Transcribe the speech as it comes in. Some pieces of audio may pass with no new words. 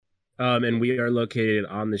And we are located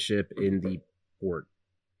on the ship in the port.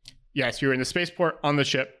 Yes, you were in the spaceport on the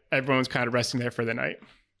ship. Everyone's kind of resting there for the night.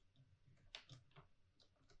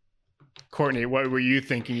 Courtney, what were you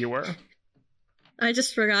thinking you were? I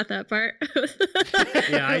just forgot that part.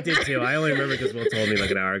 Yeah, I did too. I only remember because Will told me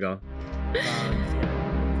like an hour ago.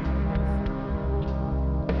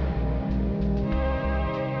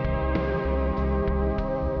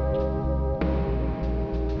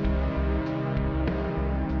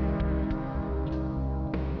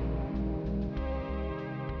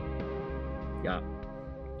 Yeah.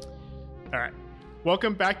 All right.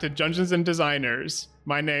 Welcome back to Dungeons and Designers.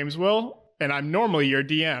 My name's Will, and I'm normally your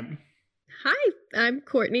DM. Hi, I'm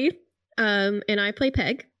Courtney, and I play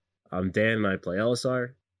Peg. I'm Dan, and I play Elisar.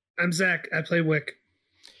 I'm Zach. I play Wick.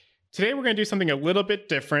 Today we're going to do something a little bit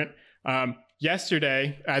different.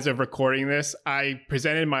 Yesterday, as of recording this, I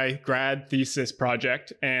presented my grad thesis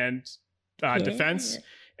project and defense,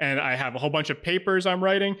 and I have a whole bunch of papers I'm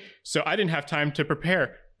writing, so I didn't have time to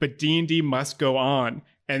prepare. But D&D must go on,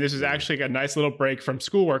 and this is actually a nice little break from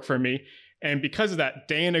schoolwork for me. And because of that,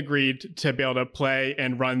 Dan agreed to be able to play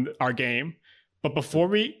and run our game. But before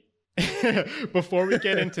we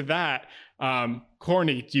get into that,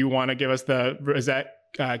 Courtney, do you want to give us the Rosette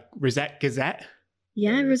Gazette?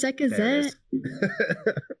 Yeah, Rosette Gazette.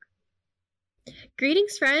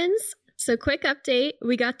 Greetings, friends. So quick update.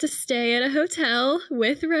 We got to stay at a hotel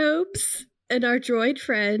with robes. And our droid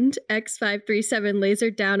friend, X537,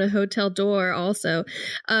 lasered down a hotel door also.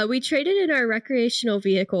 We traded in our recreational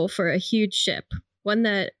vehicle for a huge ship, one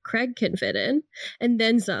that Craig can fit in, and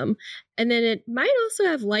then some. And then it might also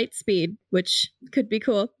have light speed, which could be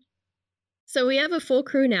cool. So we have a full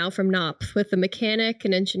crew now from NOP, with a mechanic,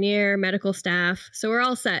 an engineer, medical staff. So we're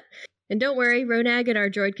all set. And don't worry, Ronag and our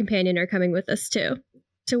droid companion are coming with us too.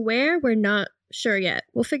 To where, we're not sure yet.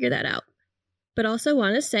 We'll figure that out. But also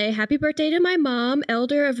want to say happy birthday to my mom,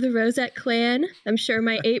 elder of the Rosette clan. I'm sure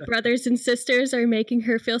my 8 brothers and sisters are making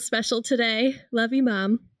her feel special today. Love you,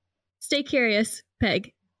 Mom. Stay curious,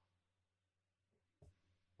 Peg.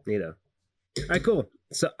 Neato. All right, cool.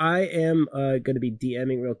 So I am going to be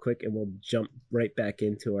DMing real quick, and we'll jump right back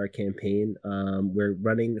into our campaign. We're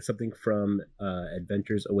running something from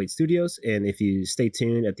Adventures Await Studios, and if you stay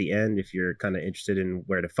tuned at the end, if you're kind of interested in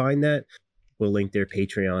where to find that, we'll link their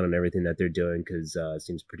Patreon and everything that they're doing because it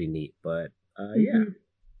seems pretty neat. But yeah,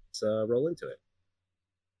 let's roll into it.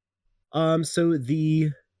 So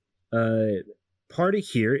the party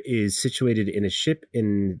here is situated in a ship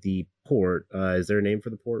in the port. Is there a name for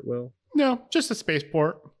the port, Will? No, just a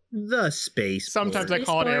spaceport. The space. Sometimes I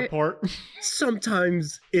call it airport.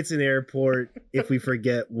 Sometimes it's an airport if we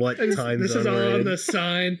forget what time zone. This is all on the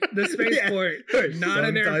sign. The spaceport, not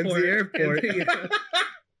an airport. The airport.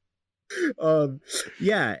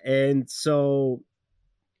 Yeah, and so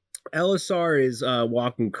Elisar is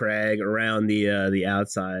walking Craig around the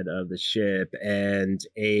outside of the ship, and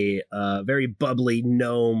a very bubbly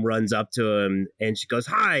gnome runs up to him, and she goes,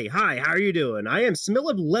 "Hi, how are you doing? I am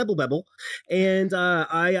Smilla Lebelbebel, and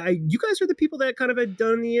you guys are the people that kind of had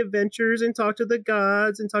done the adventures and talked to the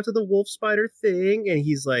gods and talked to the wolf spider thing." And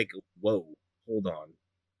he's like, "Whoa, hold on,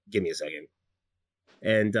 give me a second."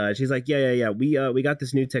 And she's like, yeah. We got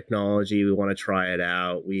this new technology. We want to try it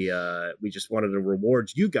out. We just wanted to reward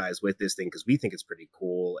you guys with this thing because we think it's pretty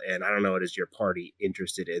cool. And I don't know, is your party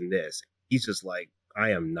interested in this? He's just like,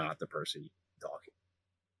 I am not the person talking.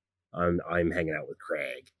 I'm hanging out with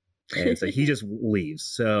Craig. And so he just leaves.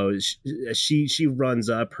 So she runs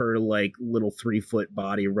up, her like little 3-foot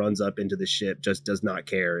body runs up into the ship, just does not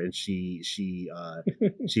care. And she's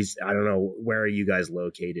I don't know, where are you guys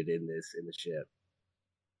located in the ship?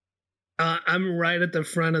 I'm right at the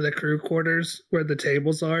front of the crew quarters where the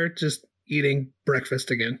tables are, just eating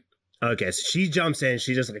breakfast again. Okay, so she jumps in.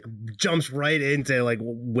 She just like jumps right into like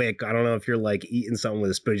Wick. I don't know if you're like eating something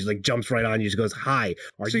with a spoon. She like jumps right on you. She goes, "Hi,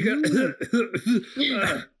 are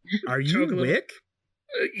you Wick?"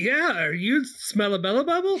 Yeah, are you Smellabella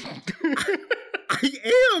Bubble?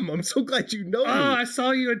 I am. I'm so glad you know me. I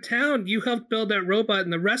saw you in town. You helped build that robot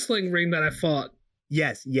in the wrestling ring that I fought.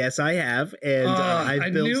 Yes, I have. And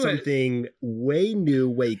I've built something way new,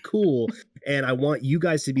 way cool. And I want you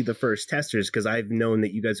guys to be the first testers because I've known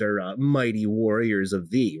that you guys are mighty warriors of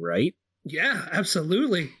thee, right? Yeah,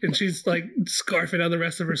 absolutely. And she's like scarfing out the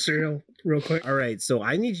rest of her cereal real quick. All right, so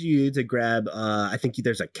I need you to grab, I think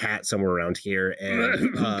there's a cat somewhere around here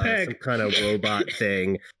and some kind of robot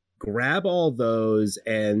thing. Grab all those,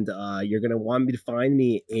 and you're going to want me to find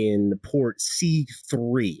me in port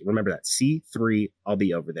C3. Remember that, C3. I'll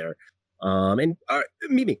be over there. And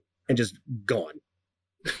meet me, and just go on.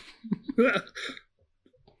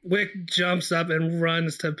 Wick jumps up and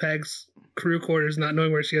runs to Peg's crew quarters, not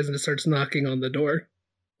knowing where she is, and just starts knocking on the door.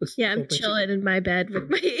 Yeah, I'm chilling in my bed with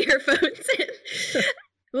my earphones in.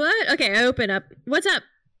 What? Okay, I open up. What's up?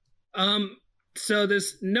 So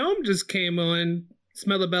this gnome just came on.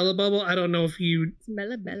 Smell a Bella Bubble. I don't know if you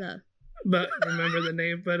Bella. but remember the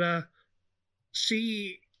name, but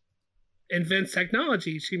she invents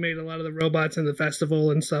technology. She made a lot of the robots in the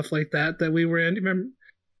festival and stuff like that we were in. Remember?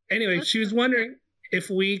 Anyway, she was wondering if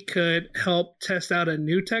we could help test out a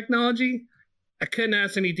new technology. I couldn't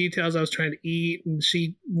ask any details. I was trying to eat, and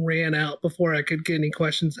she ran out before I could get any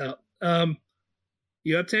questions out.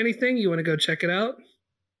 You up to anything? You want to go check it out?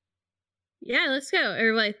 Yeah, let's go.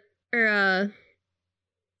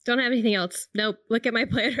 Don't have anything else. Nope. Look at my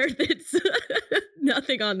planner. It's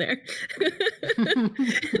nothing on there.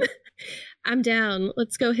 I'm down.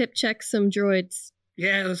 Let's go hip check some droids.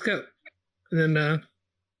 Yeah, let's go. And then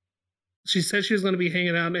she said she was going to be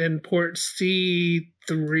hanging out in Port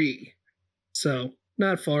C3. So,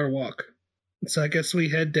 not far walk. So I guess we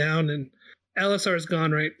head down, and LSR is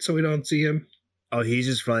gone, right? So we don't see him. Oh, he's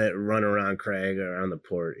just run around Craig around the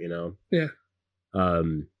port, you know? Yeah.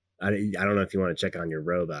 I don't know if you want to check on your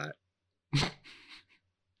robot.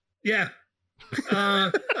 Yeah.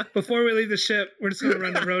 Before we leave the ship, we're just going to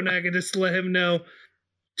run to Ronag and just let him know.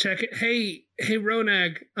 Check it. Hey,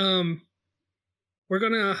 Ronag. We're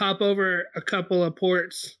going to hop over a couple of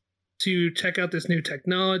ports to check out this new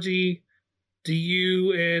technology. Do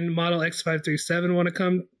you and Model X537 want to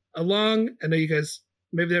come along? I know you guys,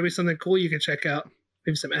 maybe there'll be something cool you can check out.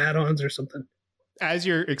 Maybe some add-ons or something. As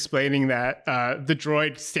you're explaining that, the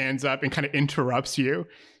droid stands up and kind of interrupts you.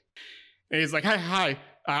 And he's like, hi.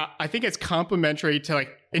 I think it's complimentary to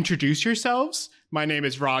like introduce yourselves. My name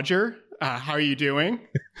is Roger. How are you doing?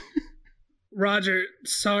 Roger,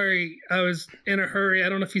 sorry, I was in a hurry. I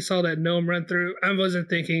don't know if you saw that gnome run through. I wasn't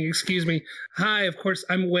thinking, excuse me. Hi, of course,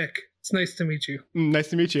 I'm Wick. It's nice to meet you. Nice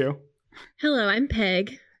to meet you. Hello, I'm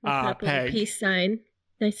Peg. Peg. Peace sign.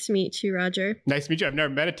 Nice to meet you, Roger. Nice to meet you. I've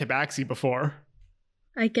never met a tabaxi before.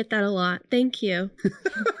 I get that a lot. Thank you.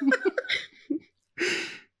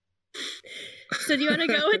 So do you want to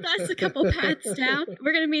go with us a couple paths down?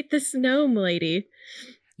 We're going to meet this gnome lady.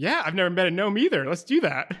 Yeah, I've never met a gnome either. Let's do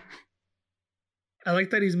that. I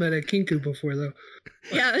like that he's met a Kinku before, though.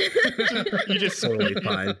 Yeah. You just Totally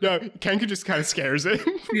fine. No, Kenku just kind of scares him.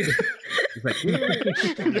 Yeah. He's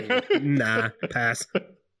like, nah, pass. All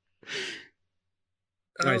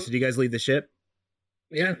right, so do you guys leave the ship?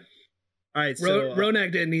 Yeah. All right, so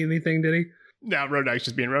Ronag didn't need anything, did he? No, Ronag's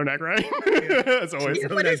just being Ronag, right? As always.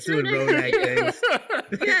 Yeah, what is Ronag's doing Ronag things.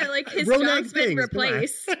 Yeah, like his Ronag job's been things, come on.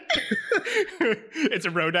 replaced. It's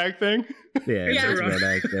a Ronag thing. Yeah, it's Yeah. a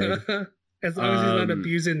Ronag thing. As long as he's not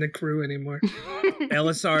abusing the crew anymore.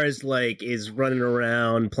 LSR is running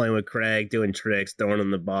around playing with Craig, doing tricks, throwing him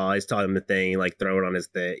the ball. He's taught him the thing, like throw it on his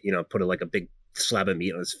thing, put it like a big slab of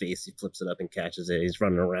meat on his face. He flips it up and catches it. He's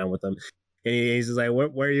running around with them. And he's just like,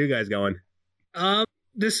 where are you guys going?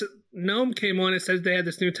 This gnome came on and said they had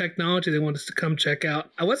this new technology they want us to come check out.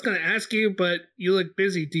 I was going to ask you, but you look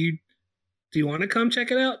busy. Do you want to come check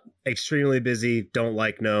it out? Extremely busy. Don't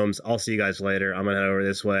like gnomes. I'll see you guys later. I'm gonna head over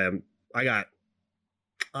this way. I got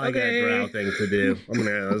a drow thing to do. I'm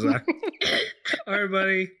gonna. All right,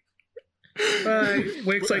 buddy. Bye.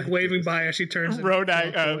 Wake's like waving by as she turns.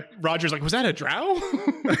 Ronag, Roger's like, was that a drow?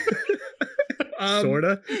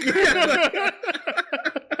 Sorta.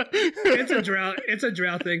 It's a drought. It's a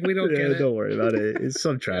drought thing. We don't get it. Don't worry about it. It's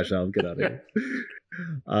some trash. I'll get out of here.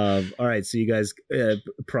 All right. So you guys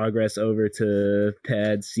progress over to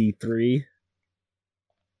pad C3.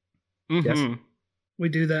 Mm-hmm. Yes. We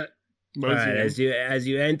do that. All right. As you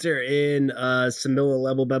enter in, Samilla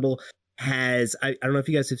Level Bebble has. I don't know if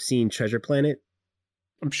you guys have seen Treasure Planet.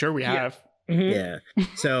 I'm sure we have. Mm-hmm. Yeah.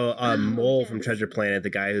 So Mole from Treasure Planet, the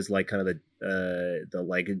guy who's like kind of the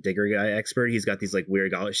like digger guy expert, he's got these like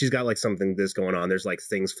weird she's got like something this going on. There's like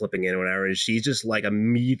things flipping in or whatever, and she's just like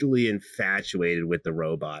immediately infatuated with the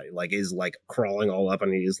robot. Like is like crawling all up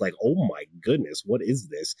and he's like, oh my goodness, what is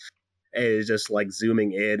this? And it's just like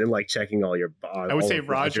zooming in and like checking all your I would say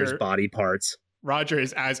Roger's body parts. Roger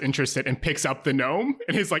is as interested and picks up the gnome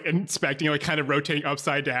and is like inspecting, like kind of rotating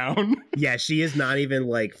upside down. Yeah, she is not even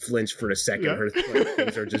like flinched for a second. Yeah. Her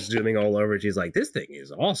things are just zooming all over. She's like, this thing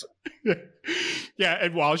is awesome. Yeah,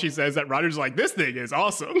 and while she says that, Roger's like, this thing is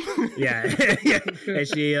awesome. Yeah. Yeah. And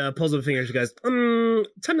she pulls up a finger. She goes,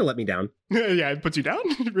 time to let me down. Yeah, it puts you down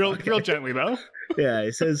real gently though. Yeah,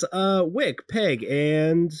 it says, Wick, Peg,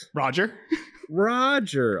 and Roger.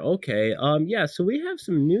 Roger. Okay. Yeah, so we have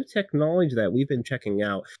some new technology that we've been checking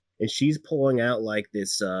out. and she's pulling out like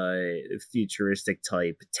this futuristic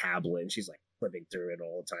type tablet, and she's like flipping through it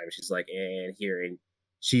all the time. She's like, and here, and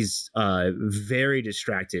she's very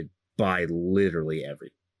distracted by literally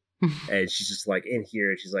everything. And she's just like in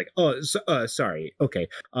here, and she's like, oh, sorry, okay,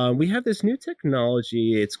 we have this new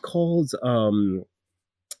technology. It's called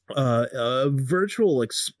a virtual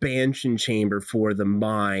expansion chamber for the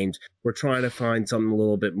mind. We're trying to find something a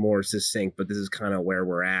little bit more succinct, but this is kind of where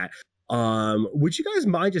we're at. Would you guys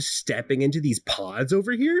mind just stepping into these pods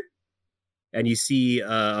over here? And you see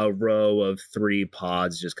a row of 3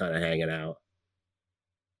 pods just kind of hanging out.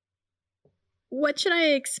 What should I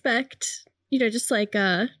expect? Just like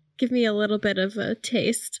give me a little bit of a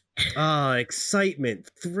taste. Excitement,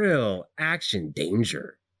 thrill, action,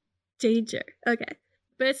 danger. Danger. Okay.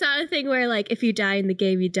 But it's not a thing where, like, if you die in the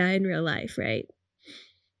game, you die in real life, right?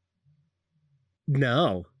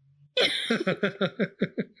 No.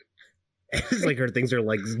 It's like her things are,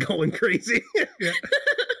 like, going crazy. Yeah.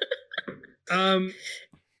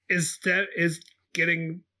 Is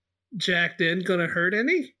getting jacked in gonna hurt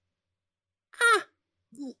any?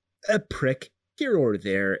 A prick here or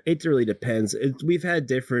there. It really depends. We've had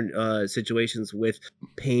different situations with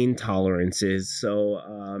pain tolerances, so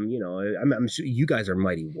I'm sure you guys are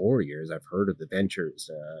mighty warriors. I've heard of the ventures,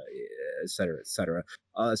 etc., etc.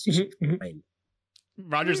 So fine.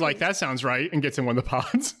 Roger's like, that sounds right, and gets in one of the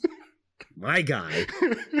pods. My guy.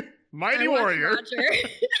 Mighty warrior.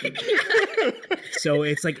 So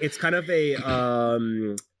it's kind of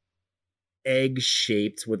a egg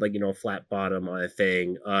shaped with, like, a flat bottom on a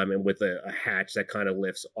thing, and with a hatch that kind of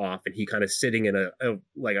lifts off, and he kind of sitting in a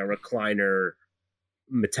recliner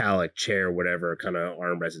metallic chair, whatever kind of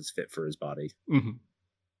armrest is fit for his body. Mm-hmm.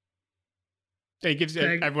 He gives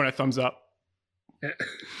everyone a thumbs up.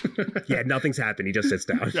 Yeah, nothing's happened. He just sits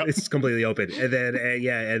down. Yep. It's completely open. And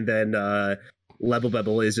then Level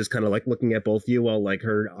Bebel is just kind of like looking at both of you while, like,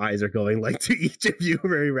 her eyes are going, like, to each of you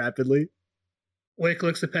very rapidly. Wake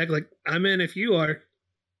looks at Peg like, I'm in if you are.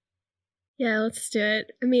 Yeah, let's do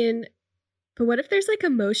it. I mean, but what if there's, like,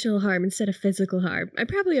 emotional harm instead of physical harm? I'm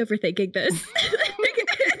probably overthinking this.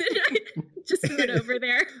 Just put over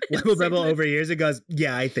there. Level Bebel overhears and goes,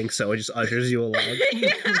 yeah, I think so. It just ushers you along.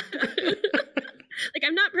 Yeah. Like,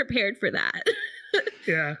 I'm not prepared for that.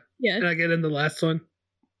 Yeah. Yeah. And I get in the last one.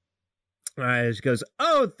 All right, she goes,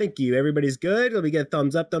 oh, thank you. Everybody's good. Let me get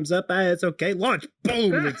thumbs up. It's okay. Launch.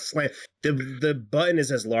 Boom. It slams. The button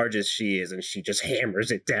is as large as she is, and she just hammers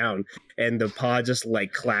it down, and the pod just,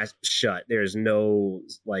 like, clasps shut. There's no,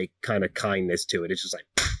 like, kind of kindness to it. It's just like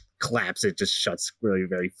claps. It just shuts really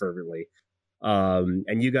very fervently.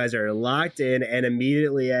 And you guys are locked in, and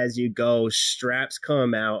immediately as you go, straps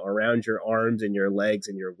come out around your arms and your legs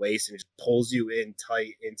and your waist, and it just pulls you in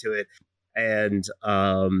tight into it. And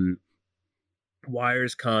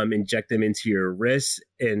wires come, inject them into your wrists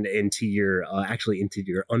and into your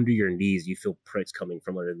under your knees. You feel pricks coming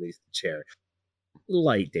from underneath the chair.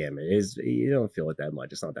 Light damage. You don't feel it that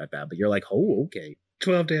much. It's not that bad, but you're like, oh, okay.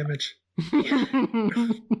 12 damage.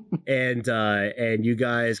 And you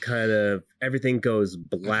guys kind of, everything goes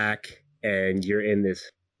black, and you're in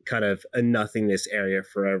this kind of a nothingness area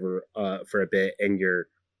forever, for a bit, and you're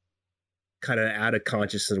kind of out of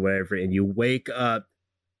consciousness or whatever, and you wake up,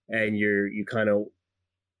 and you kind of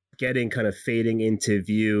getting kind of fading into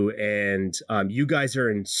view, and you guys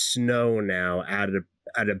are in snow now at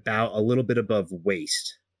about a little bit above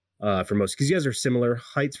waist, for most, because you guys are similar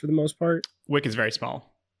heights for the most part. Wick is very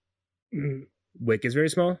small. Wick is very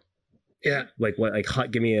small. Yeah. Like what? Like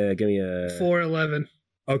give me a 4'11".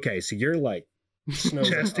 Okay, so you're like snow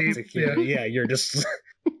chest deep. Yeah, you're just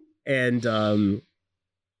and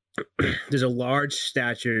there's a large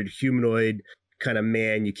statured humanoid kind of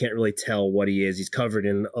man. You can't really tell what he is. He's covered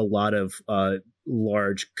in a lot of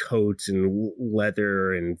large coats and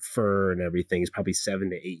leather and fur and everything. He's probably 7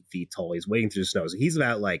 to 8 feet tall. He's wading through the snow. So he's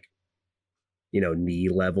about like, knee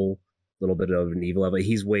level, a little bit of knee level.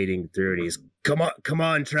 He's wading through and he's, come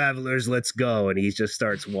on, travelers, let's go. And he just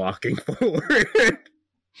starts walking forward.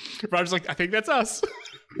 Roger's like, I think that's us.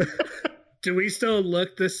 Do we still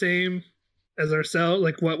look the same as ourselves,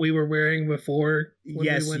 like what we were wearing before?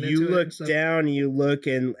 Yes, you look down, you look,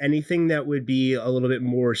 and anything that would be a little bit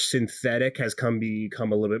more synthetic has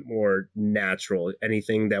become a little bit more natural.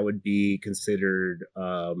 Anything that would be considered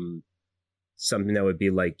something that would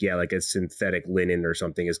be like a synthetic linen or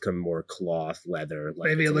something has come more cloth, leather. Like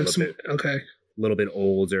maybe it looks okay. A little bit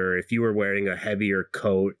older. If you were wearing a heavier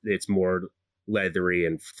coat, it's more leathery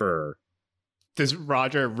and fur. Does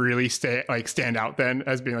Roger really stand out then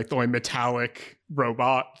as being like the only metallic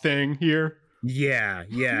robot thing here? Yeah,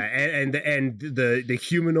 and the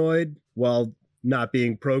humanoid, while not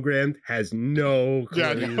being programmed, has no clue.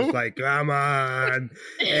 Yeah, He's no. like, come on.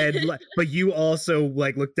 And but you also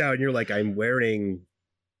like look down and you're like, I'm wearing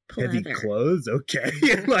heavy Pleather. clothes, okay.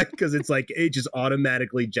 Like, because it's like it just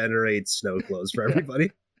automatically generates snow clothes for everybody.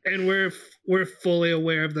 And we're fully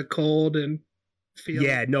aware of the cold and feel.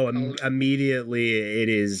 Yeah, no, all of it. immediately it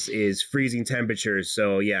is freezing temperatures.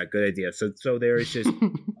 So yeah, good idea. So there is just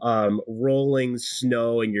rolling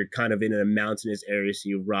snow, and you're kind of in a mountainous area, so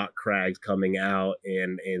you rock crags coming out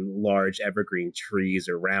and large evergreen trees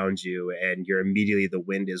around you, and you're immediately, the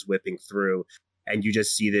wind is whipping through, and you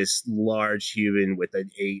just see this large human with an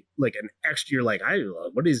extra, you're like,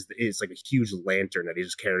 what is, it's like a huge lantern that he's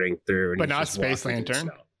just carrying through, and But he's not just space walking through the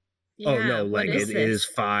lantern. snow. Oh Yeah, no, what like it is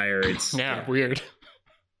fire. It's Yeah, weird.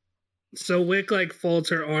 So Wick like folds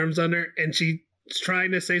her arms under, and she's trying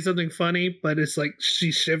to say something funny, but it's like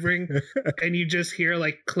she's shivering, and you just hear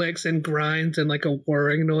like clicks and grinds and like a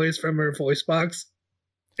whirring noise from her voice box,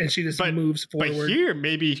 and she just moves But forward. here,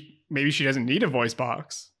 maybe she doesn't need a voice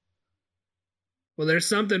box. Well, there's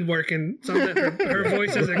something working. Something her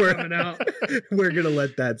voice isn't coming out. We're gonna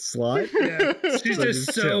let that slide. Yeah, she's Let just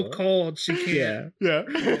it so chill. cold she can't. Yeah.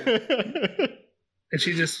 Yeah. And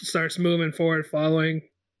she just starts moving forward, following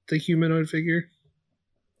the humanoid figure.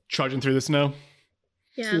 Trudging through the snow.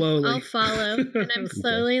 Yeah, Slowly. I'll follow, and I'm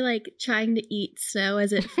slowly like trying to eat snow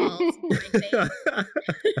as it falls in my face.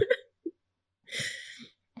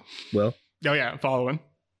 Well, Oh yeah, I'm following.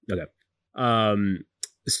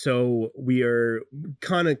 so we are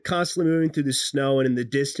kind of constantly moving through the snow, and in the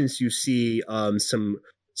distance you see some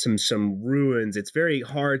ruins. It's very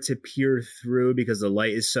hard to peer through because the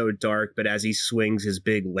light is so dark, but as he swings his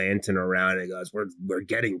big lantern around, it goes, we're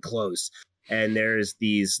getting close. And there's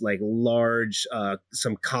these like large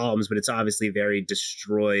some columns, but it's obviously very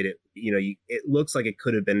destroyed. It looks like it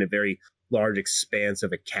could have been a very large expanse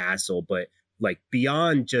of a castle, but like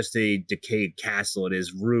beyond just a decayed castle, it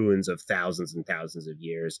is ruins of thousands and thousands of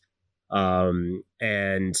years. And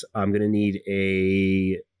I'm gonna need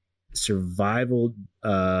a survival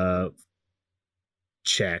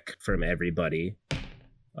check from everybody,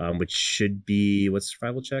 which should be, what's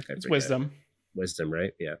survival check? It's wisdom. Wisdom,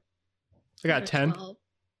 right? Yeah. I got 10.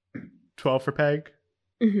 12 for Peg.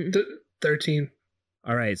 Mhm. 13.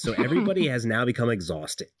 All right, so everybody has now become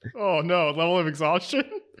exhausted. Oh no, level of exhaustion.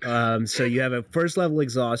 So you have a first level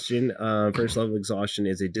exhaustion. First level exhaustion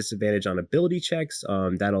is a disadvantage on ability checks.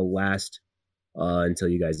 That'll last until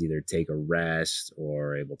you guys either take a rest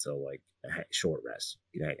or are able to like short rest.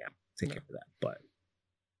 You can hang out, take care of that. But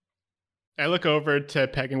I look over to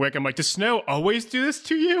Peg and Wick. I'm like, does snow always do this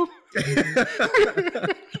to you?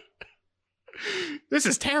 This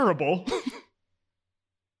is terrible.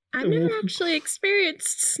 I've never actually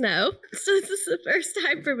experienced snow, so this is the first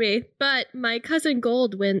time for me. But my cousin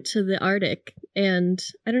Gold went to the Arctic, and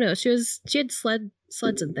I don't know, she had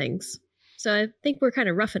sleds and things. So I think we're kind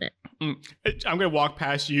of roughing it. I'm gonna walk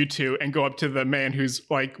past you two and go up to the man who's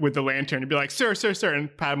like with the lantern and be like, "Sir, sir, sir,"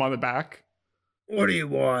 and pat him on the back. what do you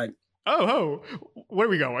want? Oh, where are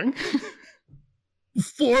we going?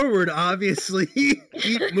 Forward, obviously.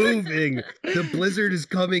 Keep moving. The blizzard is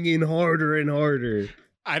coming in harder and harder.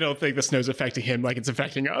 I don't think the snow's affecting him like it's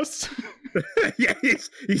affecting us. Yeah, he's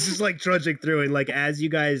just like trudging through, and like as you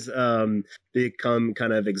guys become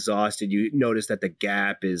kind of exhausted, you notice that the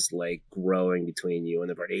gap is like growing between you and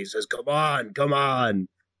the party. He says, come on.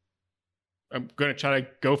 I'm gonna try to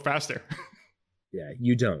go faster. Yeah,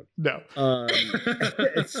 you don't. No.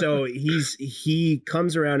 So he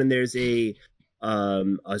comes around, and there's a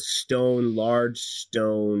large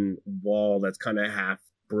stone wall that's kind of half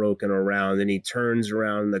broken around, and he turns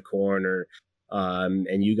around the corner,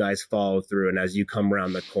 and you guys follow through, and as you come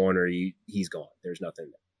around the corner, he's gone. There's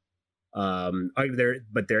nothing there.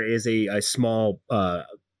 But there is a small a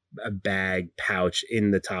bag pouch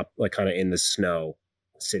in the top, like kind of in the snow,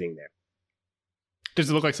 sitting there. Does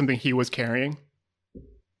it look like something he was carrying?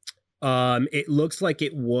 It looks like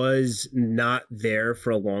it was not there for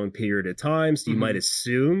a long period of time, so you might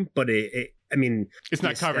assume, but I mean, It's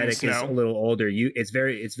not covered in aesthetic is snow. a little older. It's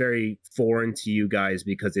very foreign to you guys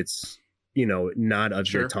because it's not of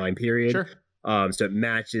your Sure. time period. Sure. So it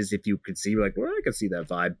matches. If you could see, you're like, well, I could see that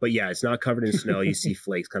vibe, but yeah, it's not covered in snow. You see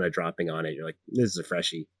flakes kind of dropping on it. You're like, this is a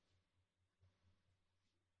freshie.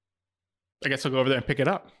 I guess I'll go over there and pick it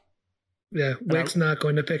up. Yeah, Wick's not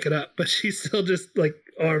going to pick it up, but she's still just like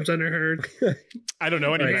arms under her, I don't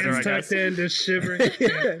know any Right. better, I hands guess. tucked in, just shivering.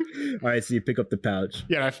 All right, so you pick up the pouch.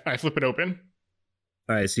 Yeah, I flip it open.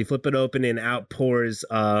 All right, so you flip it open, and out pours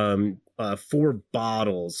 4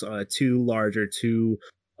 bottles, 2 larger, 2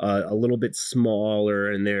 a little bit smaller,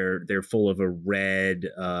 and they're full of a red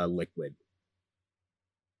liquid.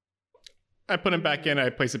 I put him back in. I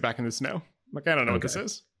place it back in the snow. Like, I don't know what this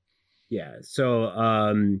is. Yeah.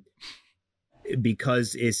 So,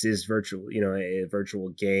 because this is virtual, a virtual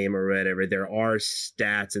game or whatever, there are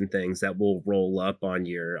stats and things that will roll up on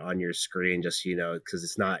your screen, just because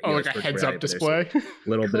it's not like a heads up display. A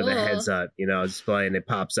little bit of a Cool. heads up, display, and it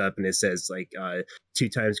pops up and it says like 2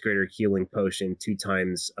 times greater healing potion, 2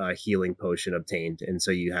 times healing potion obtained, and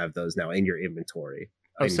so you have those now in your inventory.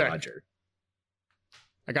 Oh, in sick. Roger.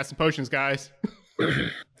 I got some potions, guys.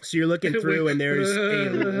 So you're looking through, and there's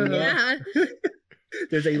Yeah.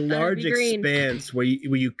 there's a large be green. expanse where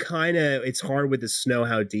you kind of, it's hard with the snow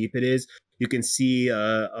how deep it is. You can see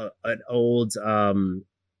an old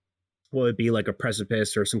what would be like a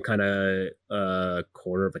precipice or some kind of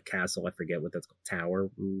corner of a castle. I forget what that's called. Tower.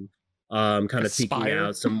 Kind A of peeking spire?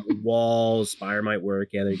 out, some walls. Spire might work.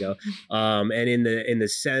 Yeah, there you go. And in the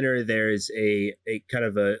center there's a kind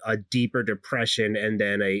of a deeper depression, and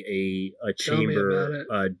then a Tell me chamber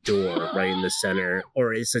about door right in the center,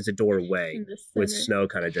 or it's a doorway In the with center. snow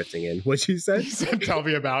kind of drifting in. What'd you say? Tell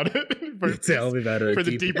me about it. Tell me about it. for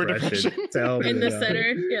the deeper depression. Tell me In the about center.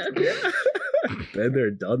 it. Yeah. Been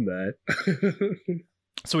there, done that.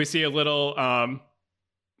 So we see a little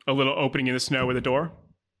opening in the snow with a door.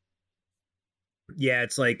 Yeah,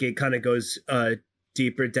 it's like it kind of goes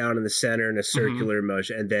deeper down in the center in a circular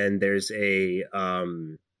motion, and then there's a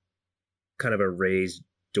kind of a raised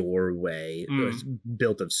doorway that's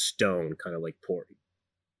built of stone, kind of like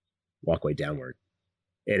walkway downward.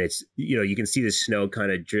 And it's, you can see the snow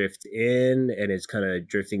kind of drift in, and it's kind of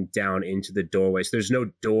drifting down into the doorway. So there's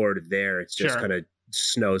no door there. It's just Sure. kind of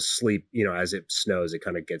snow sleep, as it snows, it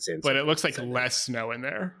kind of gets in. But it looks like less snow in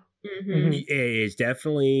there. Mhm. It is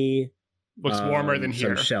definitely Looks warmer than some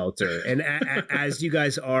here. shelter. And as you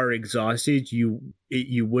guys are exhausted, you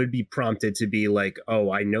would be prompted to be like,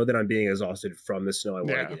 oh, I know that I'm being exhausted from the snow. I want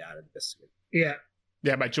Yeah. to get out of this. Yeah.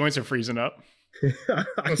 Yeah, my joints are freezing up.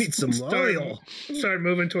 I need some oil. Start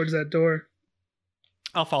moving towards that door.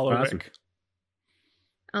 I'll follow Awesome. Rick.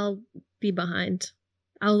 I'll be behind.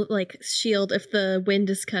 I'll shield if the wind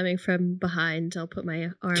is coming from behind. I'll put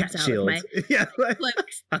my arms Cat out shield. with Yeah. my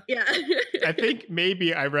yeah. I think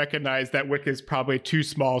maybe I recognize that Wick is probably too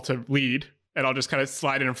small to lead, and I'll just kind of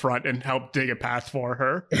slide in front and help dig a path for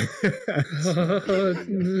her.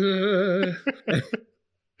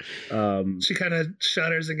 She kind of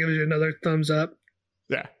shudders and gives you another thumbs up.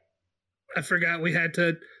 Yeah. I forgot we had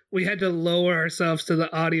to lower ourselves to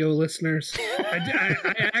the audio listeners.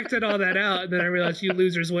 I acted all that out, and then I realized you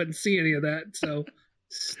losers wouldn't see any of that. So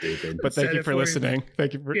Stupid. But thank Said you it for for you. listening.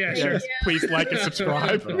 Thank you for Yeah, sure. Please like and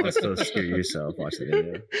subscribe. But also screw yourself. Watch the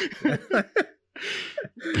video.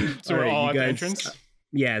 So we're Alright, all you at the guys- entrance.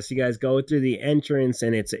 Yeah, so you guys go through the entrance,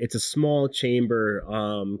 and it's a small chamber,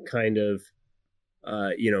 kind of,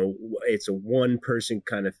 it's a one person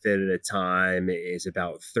kind of fit at a time. It's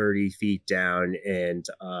about 30 feet down, and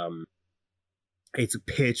it's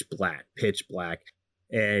pitch black,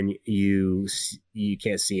 and you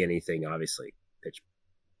can't see anything, obviously.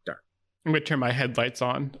 I'm gonna turn my headlights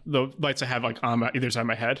on. The lights I have on either side of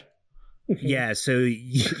my head. Yeah, so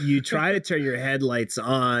you try to turn your headlights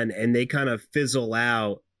on, and they kind of fizzle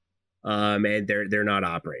out, and they're not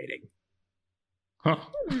operating. Huh.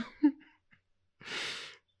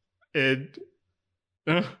 Do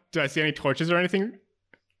I see any torches or anything?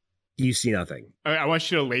 You see nothing. I want to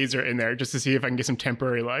shoot a laser in there just to see if I can get some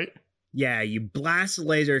temporary light. Yeah, you blast the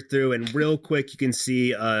laser through, and real quick you can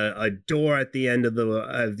see a door at the end of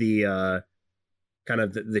the kind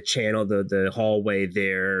of the channel, the hallway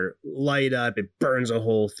there light up. It burns a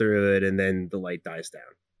hole through it, and then the light dies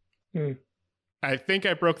down. I think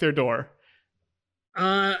I broke their door.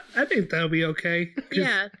 I think that'll be okay. 'Cause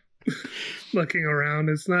Yeah. Looking around,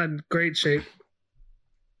 it's not in great shape.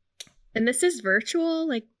 And this is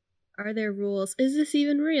virtual? Are there rules? Is this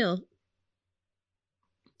even real?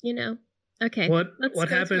 Okay. What let's what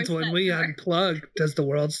go happens towards when that we door. unplug? Does the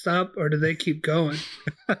world stop, or do they keep going?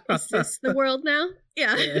 Is this the world now?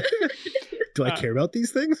 Yeah. Yeah. Do I care about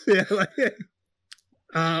these things?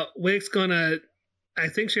 Yeah. Wick's gonna. I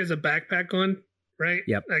think she has a backpack on, right?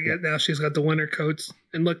 Yep, I get now she's got the winter coats,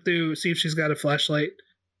 and look through, see if she's got a flashlight.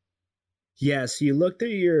 Yes, you look through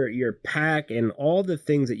your pack and all the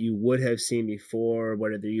things that you would have seen before,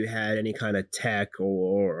 whether you had any kind of tech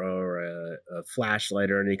or a flashlight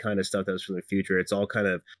or any kind of stuff that was from the future. It's all kind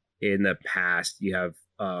of in the past. You have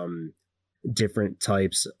different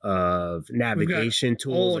types of navigation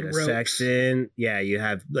tools, old like a ropes. section. Yeah, you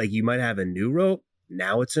have you might have a new rope.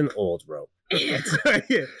 Now it's an old rope.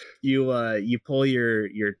 You pull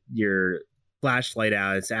your flashlight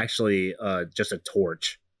out. It's actually just a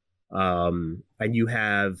torch. And you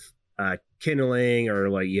have kindling or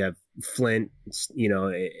like you have flint, you know,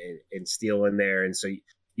 and steel in there, and so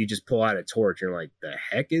you just pull out a torch and you're like, the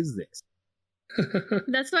heck is this?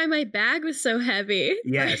 That's why my bag was so heavy.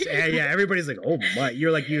 Yes, and yeah, everybody's like, oh my, you're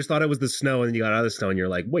like, you just thought it was the snow, and then you got out of the snow and you're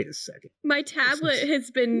like, wait a second. My tablet has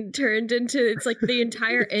been turned into, it's like the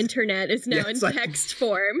entire internet is now in like, text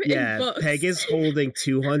form. Yeah, in books. Peg is holding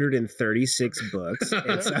 236 books.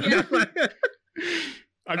 And so,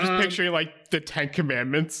 I'm just picturing like the 10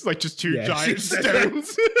 Commandments, like just two Yeah, giant that's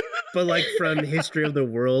stones. but like from history of the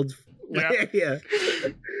world. Yeah. Yeah.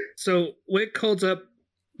 So Wick holds up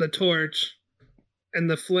the torch and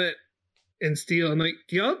the flint and steel. I'm like,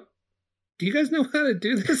 do you guys know how to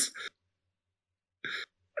do this?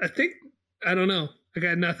 I don't know. I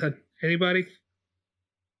got nothing. Anybody?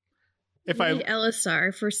 If We I need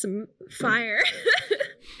Elisar for some fire.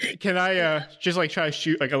 can I just like try to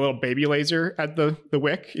shoot like a little baby laser at the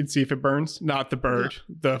wick and see if it burns? Not the bird.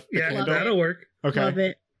 The Yeah, Love candle. it. that'll work. Okay. Love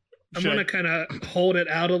it. I'm Should gonna I- kind of hold it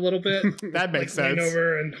out a little bit. that makes like, lean sense.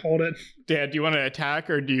 over and hold it. Dan, do you want to attack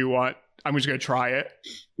or do you want? I'm just gonna try it.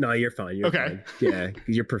 No, you're fine. You're Okay. fine. Yeah,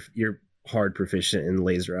 'cause you're hard proficient in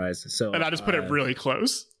laser eyes. So And I just put it really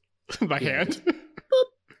close. My yeah. hand.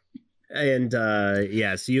 And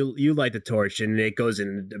yeah, so you light the torch and it goes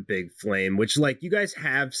in a big flame, which like you guys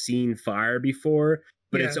have seen fire before,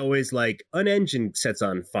 but it's always like an engine sets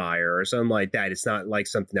on fire or something like that. It's not like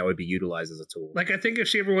something that would be utilized as a tool. Like, I think if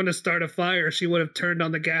she ever wanted to start a fire, she would have turned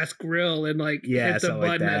on the gas grill and like Yeah, hit the something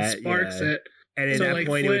like button that that, sparks yeah. it. And at So, that like,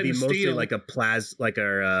 point, it would flint be and mostly steel. like not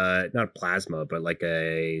a plasma, but like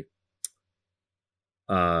a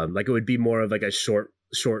like it would be more of like a short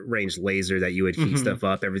range laser that you would heat Mhm. stuff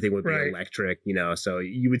up. Everything would be Right. electric, you know. So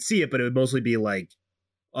you would see it, but it would mostly be like,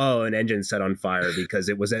 oh, an engine set on fire because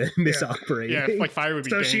it was misoperating. Yeah, like fire would be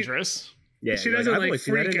So she- dangerous. Yeah, she you're doesn't, I've like, only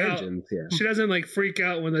seen that freak in out. engines. Yeah. She doesn't like freak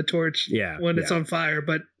out when the torch Yeah, when it's yeah. on fire,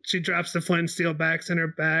 but she drops the flint and steel backs in her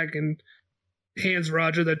bag and hands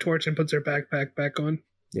Roger the torch and puts her backpack back on.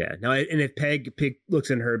 Yeah. Now, and if Peg looks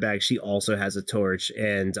in her bag, she also has a torch,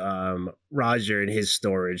 and Roger in his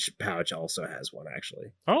storage pouch also has one.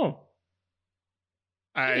 Actually, Oh.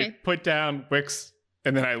 I Okay. put down Wick's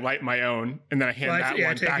and then I light my own and then I hand that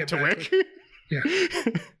one take back it to back. Wick. Yeah.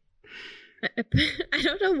 I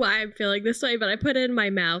don't know why I'm feeling this way, but I put it in my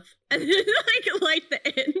mouth and then like light the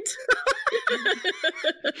end.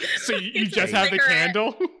 So you It's a just have the cigarette.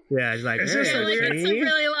 candle? yeah, he's like, It's hey, just Yeah, a like weird- it's a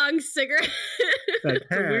really long cigarette. like,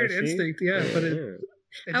 It's a weird "Hey, instinct, yeah, but it I was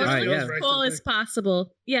just Alright, feels yeah. as right cool sometimes. as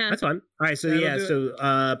possible. Yeah. That's fun. All right, so That'll yeah, do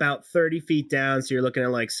so about 30 feet down, so you're looking at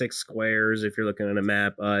like 6 squares. If you're looking at a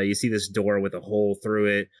map, you see this door with a hole through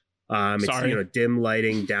it. It's Sorry. dim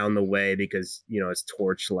lighting down the way because it's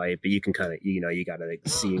torchlight, but you can kind of you got a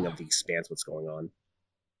seeing of the expanse, what's going on.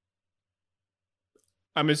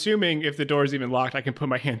 I'm assuming if the door is even locked, I can put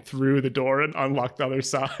my hand through the door and unlock the other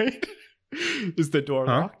side. Is the door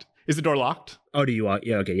Huh? locked? Is the door locked? Oh, do you walk?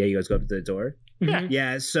 Yeah, okay, yeah, you guys go up to the door. Yeah.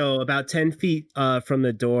 Yeah, so about 10 feet from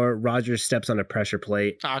the door, Roger steps on a pressure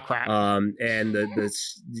plate. Ah, crap. And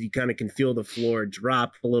you kind of can feel the floor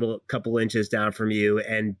drop a couple inches down from you,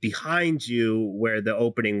 and behind you, where the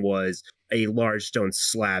opening was, a large stone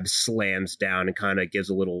slab slams down and kind of gives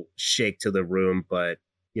a little shake to the room, but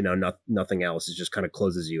nothing else. It just kind of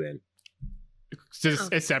closes you in.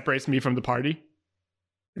 It separates me from the party.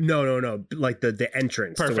 No, like the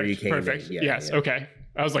entrance to where you Perfect. came Perfect. in. Yeah, Yes. yeah. Okay.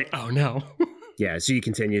 I was like, oh no. Yeah, so you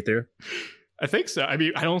continue through. I think so. I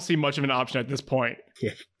mean, I don't see much of an option at this point.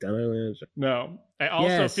 Yeah. No. I also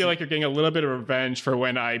Yes. feel like you're getting a little bit of revenge for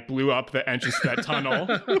when I blew up the entrance to that tunnel.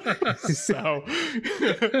 So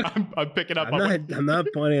I'm picking up on I'm not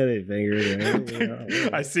pointing any fingers.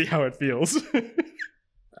 I see how it feels.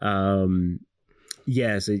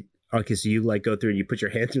 Yeah, so you like go through and you put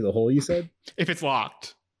your hand through the hole, you said? If it's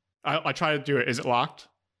locked, I try to do it. Is it locked?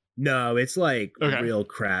 No, it's like Okay. real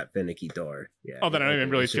crap finicky door. Yeah. Oh, then I don't even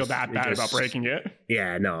really It's feel just- that it bad about just- breaking it.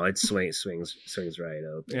 Yeah, no, it swings right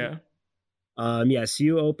open. Yeah. Yeah, so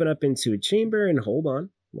you open up into a chamber and hold on.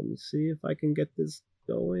 Let me see if I can get this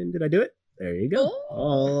going. Did I do it? There you go.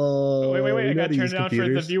 Oh, Wait. I you know gotta turn these it down for the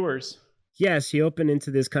computers. viewers. Yes, you open into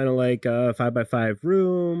this kind of like 5x5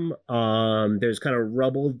 room. There's kind of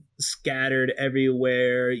rubble scattered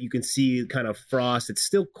everywhere. You can see kind of frost. It's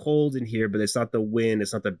still cold in here, but it's not the wind.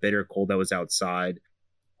 It's not the bitter cold that was outside.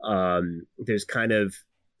 There's kind of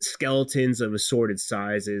skeletons of assorted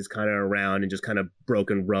sizes kind of around and just kind of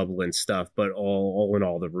broken rubble and stuff. But all in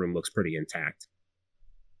all, the room looks pretty intact.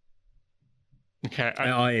 Okay.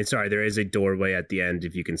 And sorry, there is a doorway at the end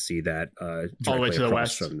if you can see that. All the way directly to the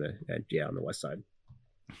across west. from the on the west side.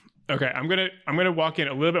 Okay, I'm gonna walk in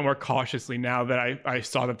a little bit more cautiously now that I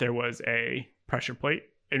saw that there was a pressure plate.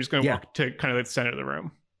 I'm just gonna walk to kind of the center of the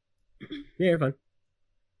room. Yeah, you're fine.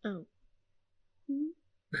 Oh.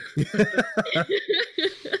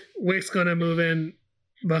 Wick's gonna move in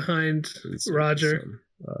behind Roger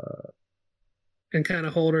and kind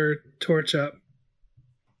of hold her torch up.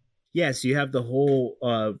 Yes, you have the whole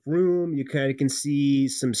room. You kind of can see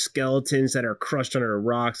some skeletons that are crushed under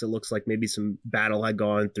rocks. It looks like maybe some battle had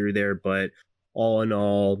gone through there, but all in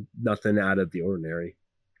all, nothing out of the ordinary.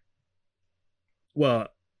 Well,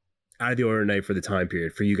 out of the ordinary for the time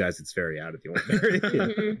period. For you guys, it's very out of the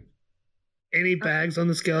ordinary. Any bags on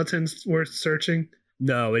the skeletons worth searching?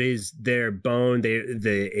 No, it is their bone.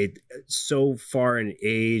 It so far in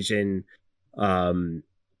age, and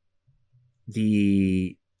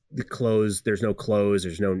the clothes. There's no clothes.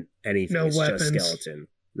 There's no anything. No it's weapons. Just skeleton.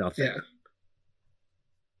 Nothing. Yeah.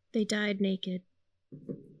 They died naked.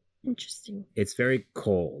 Interesting. It's very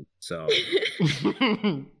cold. So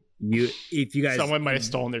if you guys, someone might have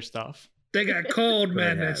stolen their stuff. They got cold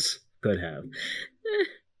madness. Could have.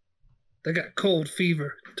 They got cold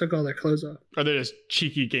fever. Took all their clothes off. Are they just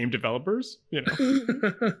cheeky game developers? You know.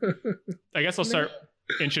 I guess I'll start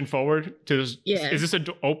inching forward to this. Yeah. Is this an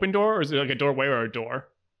open door, or is it like a doorway or a door?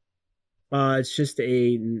 It's just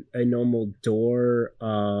a normal door.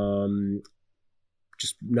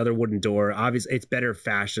 Just another wooden door. Obviously, it's better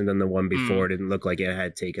fashioned than the one before. It didn't look like it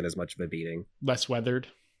had taken as much of a beating. Less weathered.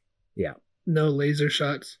 Yeah. No laser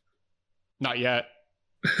shots. Not yet.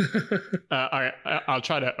 All right, I'll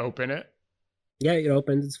try to open it. Yeah, it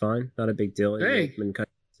opens. It's fine. Not a big deal. Hey. It opened kind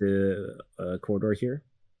of to a corridor here.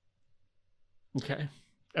 Okay.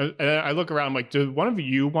 And I look around. I'm like, do one of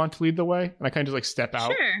you want to lead the way? And I kind of just like step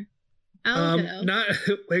out. Sure. I'll go. Not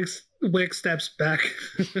Wick steps back.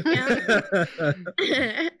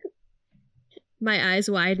 My eyes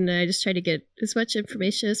widen and I just try to get as much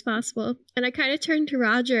information as possible. And I kind of turn to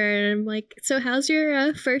Roger and I'm like, so how's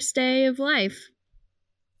your first day of life?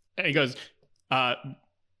 And he goes,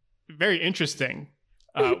 very interesting.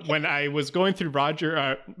 When I was going through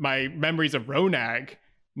Roger, my memories of Ronag,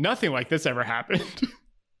 nothing like this ever happened.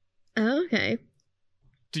 Oh, okay.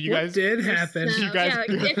 Do you What guys did happen? Do you guys? Yeah,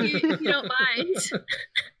 if you don't mind.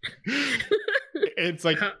 It's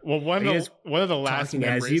like, well, one of the last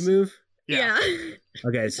memories. As you move. Yeah.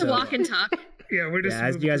 Okay, It's so a walk and talk. Yeah, we're just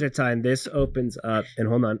as you guys are time, this opens up, and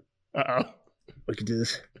hold on, Uh-oh. we can do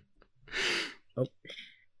this.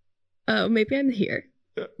 Oh, maybe I'm here.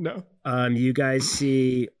 No. You guys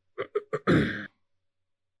see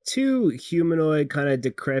two humanoid, kind of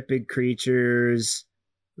decrepit creatures.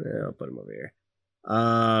 I'll put them over here.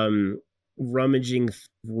 Rummaging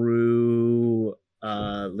through.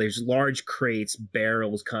 There's large crates,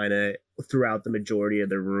 barrels, kind of throughout the majority of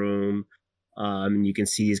the room. You can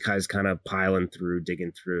see these guys kind of piling through,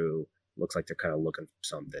 digging through. Looks like they're kind of looking for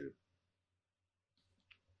something.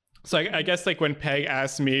 So I guess like when Peg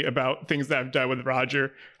asked me about things that I've done with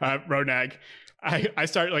Roger, Ronag, I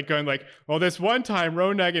start like going like, well, this one time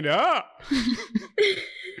Ronag and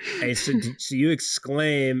Hey, so you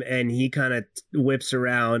exclaim, and he kind of whips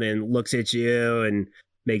around and looks at you and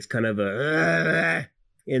makes kind of a.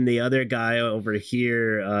 And the other guy over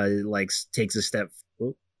here, like takes a step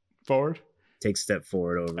forward. Takes a step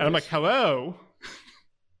forward over. And I'm like, hello.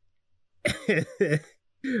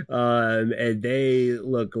 And they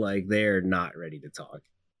look like they're not ready to talk.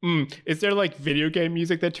 Is there like video game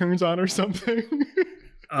music that turns on or something?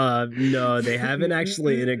 No, they haven't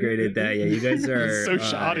actually integrated that yet. You guys are so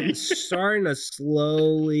shoddy. Starting to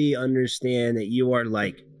slowly understand that you are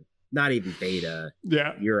like not even beta.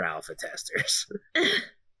 Yeah, you're alpha testers.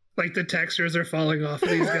 Like the textures are falling off of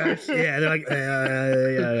these guys. Yeah, they're like,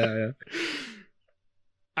 yeah.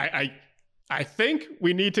 I think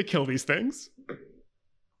we need to kill these things.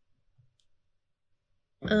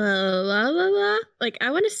 La la la. Like,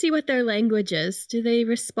 I want to see what their language is. Do they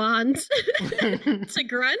respond to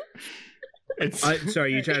grunt?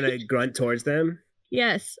 Sorry, you trying to grunt towards them?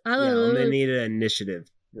 Yes. Yeah, I'm gonna need an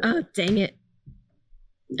initiative. Oh, dang it.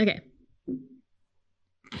 Okay.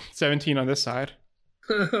 17 on this side.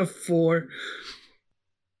 4.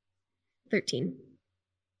 13.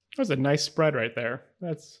 That was a nice spread right there.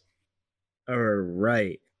 That's all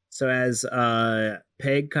right. So as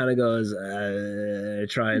Peg kind of goes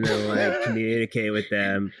trying to like communicate with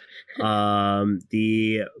them,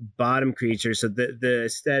 the bottom creature, so the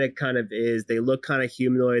aesthetic kind of is, they look kind of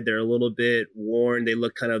humanoid, they're a little bit worn, they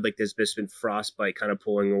look kind of like there's just been frostbite kind of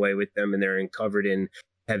pulling away with them, and they're covered in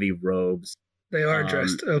heavy robes. They are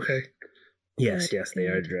dressed. Okay. Yes, Good, they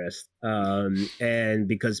are good. dressed. And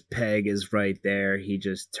because Peg is right there, he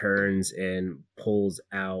just turns and pulls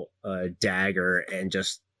out a dagger and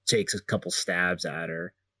just takes a couple stabs at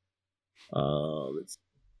her.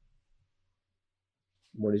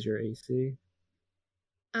 What is your AC?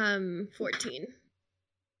 14.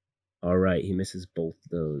 All right, he misses both of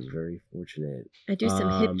those. Very fortunate. I do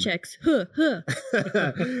some hip checks. Huh, huh.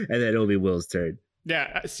 And then it'll be Will's turn.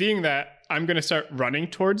 Yeah, seeing that, I'm going to start running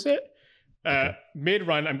towards it.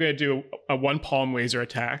 Mid-run, I'm going to do a one palm laser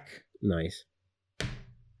attack. Nice.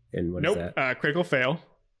 And what is that? Critical fail.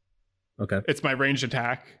 Okay. It's my ranged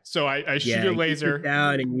attack. So I shoot a laser. You sit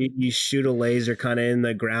down and you shoot a laser kind of in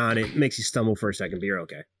the ground. It makes you stumble for a second, but you're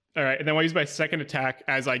okay. All right, and then I'll use my second attack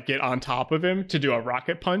as I get on top of him to do a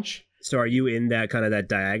rocket punch. So are you in that kind of that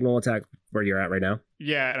diagonal attack where you're at right now?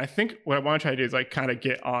 Yeah, and I think what I want to try to do is like kind of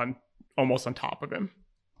get on almost on top of him.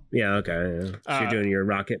 Yeah, okay. Yeah. So you're doing your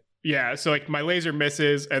rocket. Yeah, so like my laser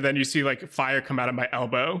misses, and then you see like fire come out of my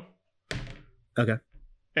elbow. Okay.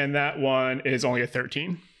 And that one is only a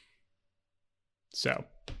 13. So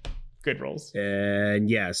good rolls. And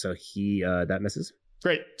yeah, so he that misses.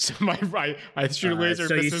 Great. So I shoot a laser.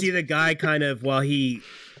 So misses. you see the guy kind of while he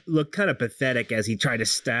looked kind of pathetic as he tried to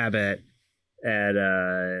stab at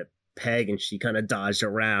Peg, and she kind of dodged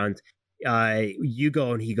around. You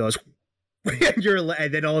go and he goes.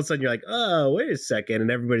 And then all of a sudden you're like, oh, wait a second, and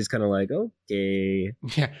everybody's kind of like, okay.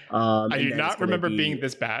 Yeah. I do and not remember being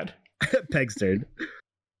this bad. Peg's turn.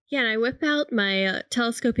 Yeah, and I whip out my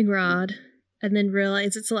telescoping rod and then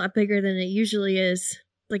realize it's a lot bigger than it usually is.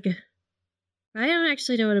 Like, I don't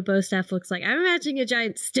actually know what a bow staff looks like. I'm imagining a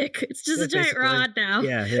giant stick. It's just a giant basically. rod now.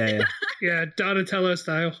 Yeah. Yeah, Donatello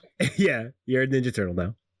style. Yeah, you're a Ninja Turtle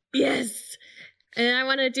now. Yes. And I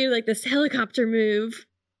want to do like this helicopter move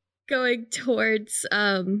going towards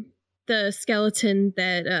the skeleton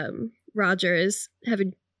that Roger is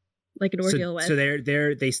having like an ordeal with. So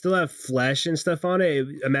they still have flesh and stuff on it.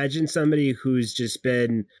 Imagine somebody who's just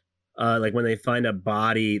been like when they find a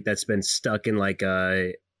body that's been stuck in like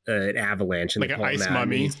an avalanche and Like they an pull him ice out,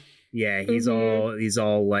 mummy. He's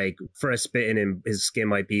all like frostbitten and his skin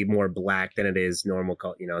might be more black than it is normal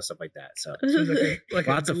color, stuff like that. So Like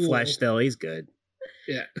lots of flesh still. He's good.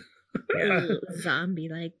 Yeah. Zombie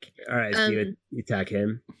like. All right, so you attack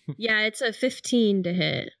him. Yeah, it's a 15 to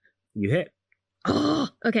hit. You hit. Oh,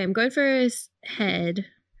 okay. I'm going for his head.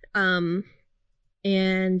 And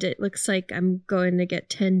it looks like I'm going to get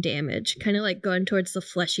 10 damage, kind of like going towards the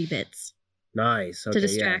fleshy bits. Nice. Okay, to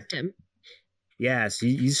distract him. Yeah, so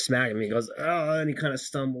you smack him. He goes, oh, and he kind of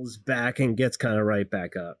stumbles back and gets kind of right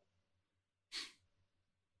back up.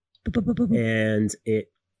 And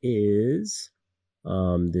it is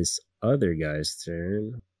this other guy's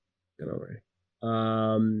turn. Don't worry.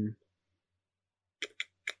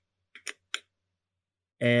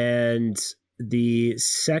 And the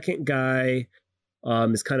second guy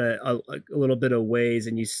is kind of a little bit of ways,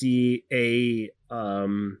 and you see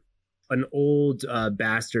an old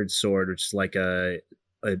bastard sword, which is like a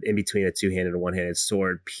in between a two-handed and one-handed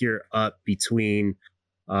sword, peer up between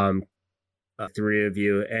three of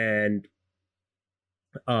you, and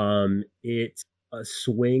it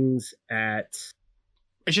swings at.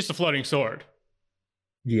 It's just a floating sword.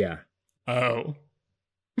 Yeah. Oh.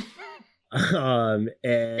 And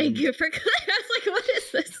Thank you for. I was like, what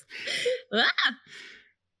is this? Ah!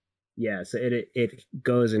 Yeah, so it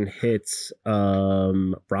goes and hits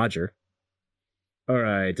Roger. All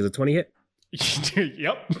right, does a 20 hit?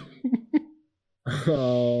 Yep.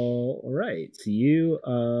 All right, so you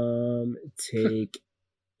take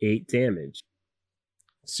 8 damage.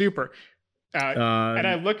 Super. And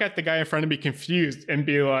I look at the guy in front of me confused and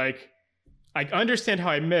be like, I understand how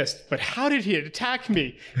I missed, but how did he attack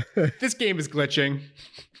me? This game is glitching.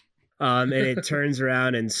 And it turns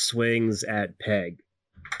around and swings at Peg.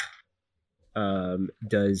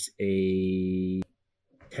 Does a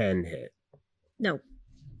 10 hit? No.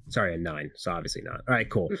 Sorry, a 9. So obviously not. All right,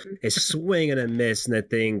 cool. Mm-mm. It's a swing and a miss, and the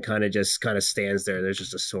thing kind of stands there. There's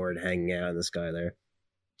just a sword hanging out in the sky there.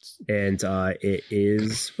 And it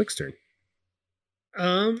is Wick's turn.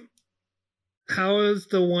 How is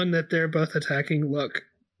the one that they're both attacking look?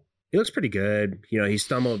 He looks pretty good. He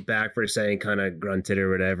stumbled back for a second, kind of grunted or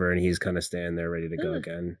whatever, and he's kind of standing there ready to go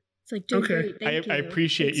again. It's like, doing Okay. great. Thank you. I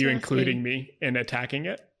appreciate Thanks you for including asking. me in attacking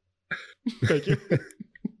it. Thank you.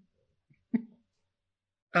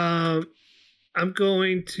 I'm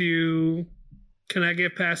going to. Can I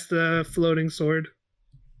get past the floating sword?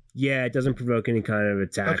 Yeah, it doesn't provoke any kind of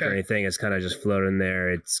attack or Okay. anything. It's kind of just floating there.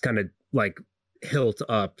 It's kind of like hilt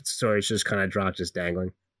up, so it's just kind of dropped, just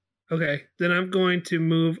dangling. Okay, then I'm going to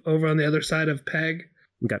move over on the other side of Peg.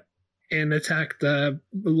 Okay. and attack the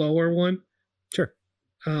lower one. Sure.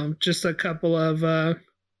 Just a couple of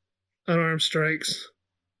unarmed strikes.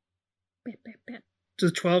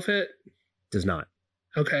 Does 12 hit? Does not.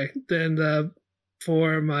 Okay, then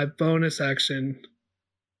for my bonus action,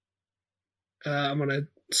 I'm gonna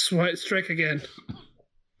strike again.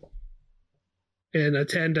 And a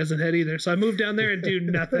 10 doesn't hit either, so I move down there and do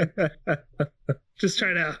nothing. Just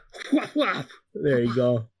try to whop whop. There you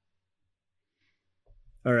go.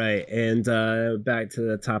 All right, and back to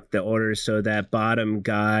the top of the order. So that bottom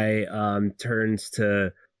guy turns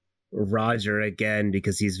to Roger again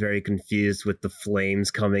because he's very confused with the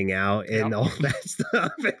flames coming out and all that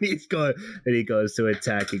stuff, and he goes to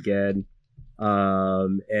attack again,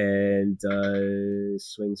 and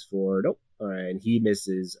swings forward. Oh, all right, and he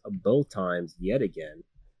misses both times yet again.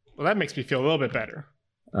 Well, that makes me feel a little bit better.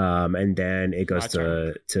 And then it goes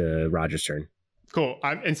to Roger's turn. Cool.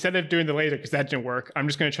 Instead of doing the laser, because that didn't work, I'm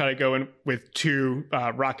just going to try to go in with 2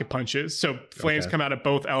 rocket punches. So flames come out of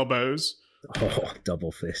both elbows. Oh,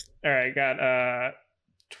 double fist. All right, got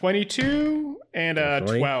 22 and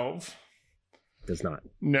 12. Does not.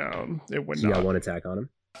 No, it would You not. got 1 attack on him.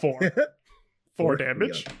 4. 4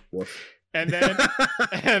 damage. And then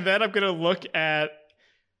I'm going to look at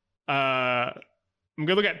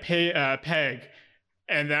Peg,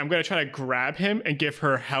 and then I'm going to try to grab him and give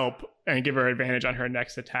her help and give her advantage on her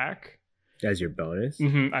next attack. As your bonus?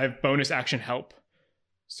 Mm-hmm. I have bonus action help.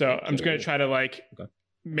 So I'm just going to try to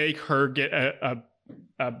make her get a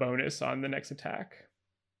bonus on the next attack.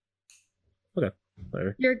 Okay.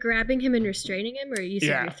 Whatever. You're grabbing him and restraining him, or you said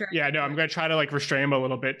you're throwing him? No, I'm going to try to restrain him a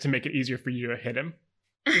little bit to make it easier for you to hit him.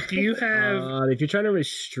 If you have... if you're trying to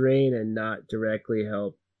restrain and not directly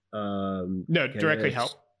help... no, directly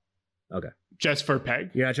help. Okay. Just for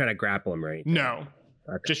Peg. You're not trying to grapple him, right? No.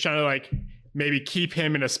 Okay. Just trying to maybe keep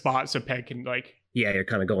him in a spot so Peg can Yeah, you're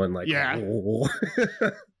kind of going Yeah. Oh.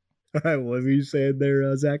 All right, what were you saying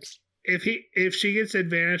there, Zach? If she gets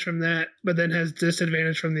advantage from that, but then has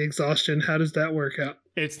disadvantage from the exhaustion, how does that work out?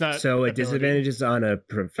 It's not. So a disadvantage is on a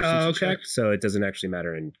proficiency okay. check, so it doesn't actually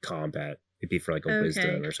matter in combat. It'd be for a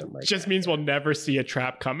wisdom or something like that. Just means we'll never see a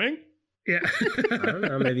trap coming. Yeah. I don't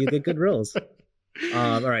know. Maybe you get good rolls.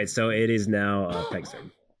 All right, so it is now Peg's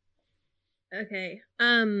turn. Okay.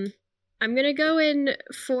 I'm gonna go in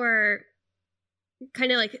for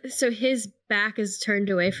kind of so his back is turned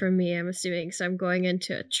away from me, I'm assuming. So I'm going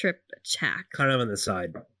into a trip attack. Kind of on the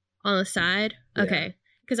side. On the side? Yeah. Okay.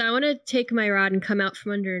 Because I want to take my rod and come out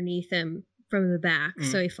from underneath him from the back,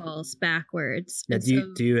 so he falls backwards. Now,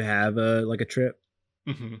 do you have a trip?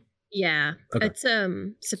 Mm-hmm. Yeah. Okay. It's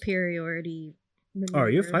superiority. Oh, are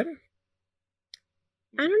you a maneuver. fighter?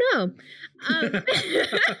 I don't know.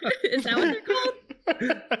 Is that what they're called?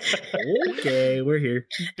 Okay, we're here.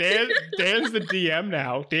 Dan's the DM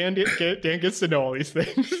now. Dan gets to know all these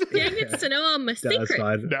things. Dan gets to know all my secrets. That's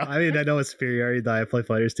fine. No. I mean, I know it's superiority that I play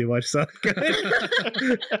fighters too much, so.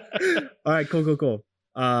 All right, cool.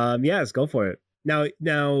 Yes, go for it. Now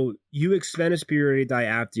you expend a superiority die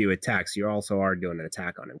after you attack, so you also are doing an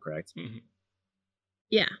attack on him, correct? Mm-hmm.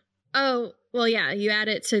 Yeah. Oh, well, yeah. You add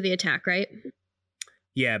it to the attack, right?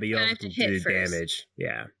 Yeah, but you I also have to do hit the first. damage.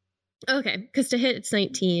 Yeah, Okay, because to hit it's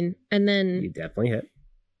 19, and then you definitely hit.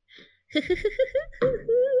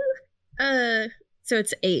 so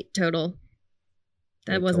it's 8 total.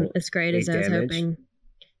 That wasn't as great as I was damage. hoping.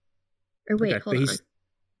 Or wait, Okay, hold but on.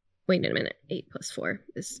 Wait a minute. 8 plus 4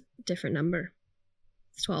 is a different number.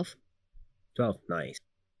 It's 12. 12, nice.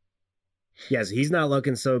 Yeah, so he's not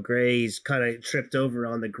looking so great. He's kind of tripped over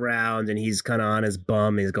on the ground, and he's kind of on his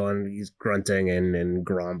bum. He's grunting and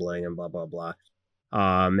grumbling and blah blah blah.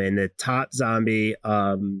 And the top zombie.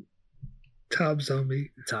 Top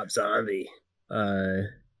zombie. He's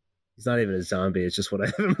not even a zombie. It's just what I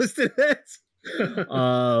have him listed as.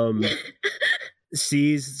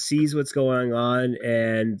 Sees what's going on,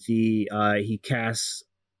 and he casts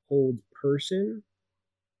Hold Person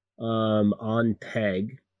on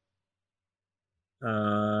Peg.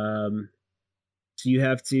 So you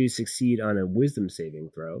have to succeed on a wisdom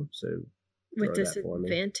saving throw. So With throw that for me.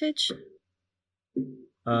 disadvantage?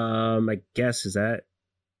 I guess is that.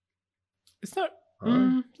 It's not.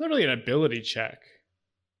 It's not really an ability check.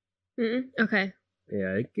 Okay.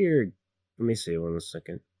 Yeah, let me see 1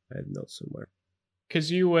 second. I have notes somewhere.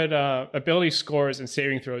 Because you would ability scores and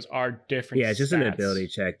saving throws are different. Yeah, it's just an stats. ability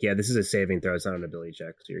check. Yeah, this is a saving throw. It's not an ability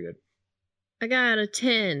check, so you're good. I got a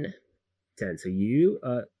 10. 10. So you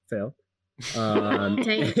fail. Dang,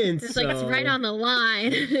 it's it's right on the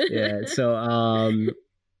line. Yeah,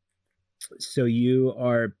 so you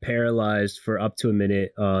are paralyzed for up to a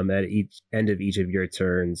minute. At each end of each of your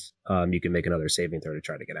turns, you can make another saving throw to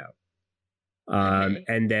try to get out. Okay.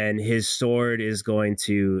 And then his sword is going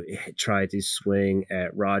to try to swing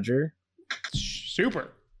at Roger.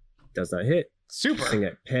 Super. Does not hit. Super. Swing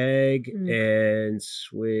at Peg Mm. and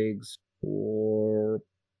swings for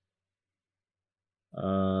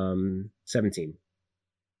 17.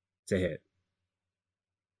 It's a hit.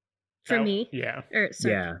 For Oh, me? Yeah. Or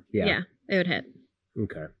sorry. Yeah. It would hit.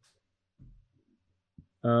 Okay.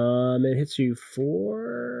 It hits you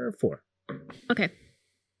for 4. Okay.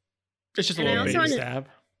 It's just a And I little also baby wanna- stab.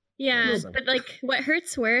 Yeah, Awesome. but like what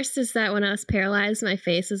hurts worse is that when I was paralyzed, my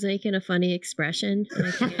face was making a funny expression. And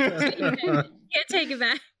I can't take it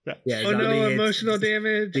back. Yeah. Oh zombie no, hits- emotional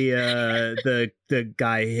damage. the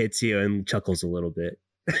guy hits you and chuckles a little bit.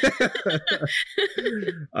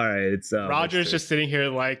 All right, it's Roger's just sitting here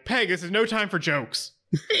like, Peg, this is no time for jokes.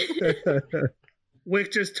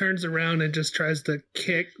 Wick just turns around and just tries to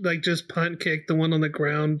kick, like just punt kick the one on the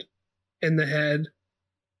ground in the head.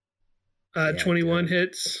 Yeah, 21 dude.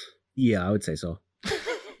 hits. Yeah, I would say so.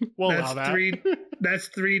 We'll That's allow that. 3. That's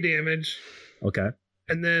 3 damage. Okay.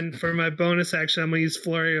 And then for my bonus action, I'm gonna use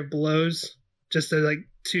Flurry of Blows, just to like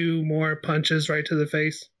 2 more punches right to the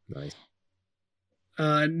face. Nice.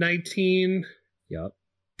 19, Yep.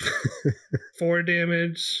 4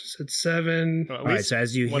 damage. So it's 7. Well, at All right, least so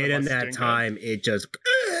as you one hit of him us that didn't go. time, it just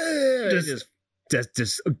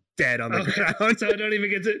dead on the Okay, ground. so I don't even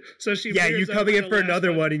get to. So she. Yeah, you rears up coming with in the for last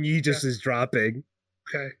another one, and you just Yeah. is dropping.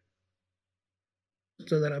 Okay.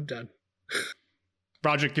 So then I'm done.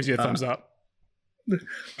 Roger gives you a thumbs up.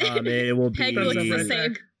 It will be. Peg Thumbs looks up the right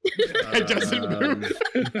same. It doesn't move.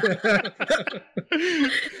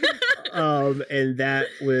 And that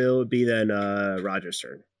will be then Roger's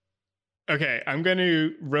turn. Okay, I'm going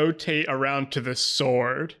to rotate around to the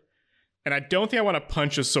sword. And I don't think I want to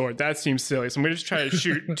punch a sword. That seems silly. So I'm going to just try to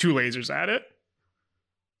shoot 2 lasers at it.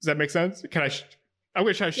 Does that make sense? Can I? I'm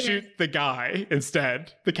going to try to Yeah. shoot the guy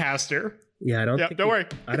instead, the caster. Yeah, I don't. Yep, think don't you- worry.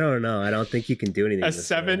 I don't know. I don't think you can do anything. A with this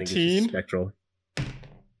one. I think it's just 17? spectral.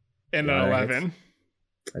 And Yeah, an that 11.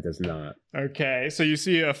 That does not. Okay, so you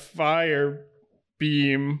see a fire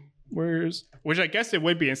beam. Which I guess it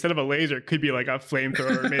would be instead of a laser, it could be like a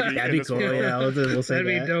flamethrower, maybe. That'd in be this cool. world. Yeah, we'll say That'd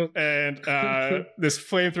be that. dope. And this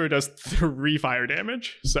flamethrower does 3 fire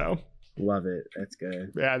damage. So Love it. That's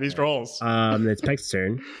good. yeah, these rolls. It's Peg's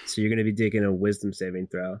turn. So you're going to be taking a wisdom saving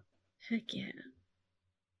throw. Heck yeah.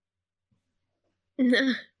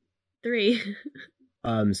 Nah. 3.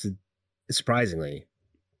 So surprisingly,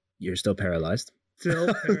 you're still paralyzed.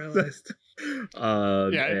 Still paralyzed.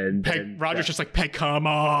 Yeah, and Roger's just like, Peg, come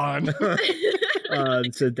on.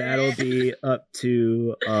 So that'll be up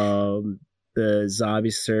to the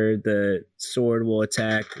zombie sir. The sword will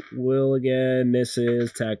attack Will again,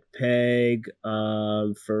 misses, attack Peg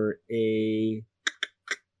for a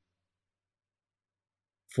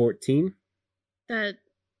 14. That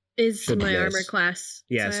is Should my miss. armor class.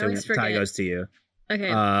 Yeah, I so always tie forget. goes to you. Okay.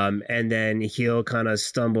 And then he'll kind of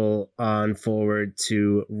stumble on forward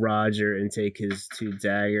to Roger and take his 2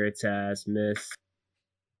 dagger attacks. Miss.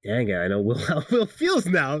 Dang it! I know Will how Will feels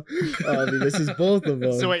now. This is both of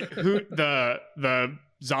them. So wait, who the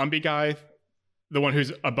zombie guy, the one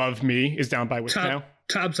who's above me, is down by which now?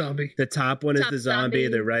 Top zombie. The top one is Top the zombie.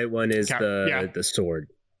 zombie. The right one is Yeah. the sword.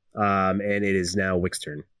 And it is now Wick's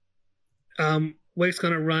turn. Wick's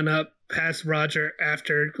gonna run up past Roger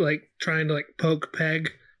after like trying to like poke Peg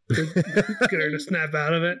to get her to snap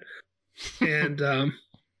out of it, and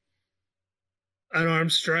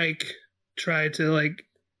unarmed strike. Try to like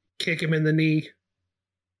kick him in the knee.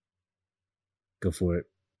 Go for it.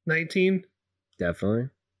 19. Definitely.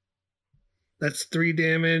 That's 3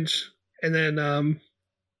 damage, and then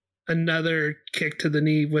another kick to the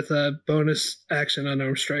knee with a bonus action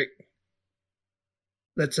unarmed strike.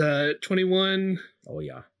 That's 21 Oh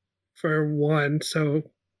yeah. for 1. So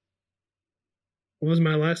what was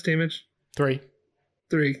my last damage? 3.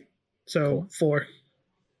 3. So 4.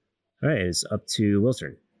 All right, it's up to Will's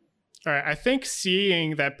turn. All right, I think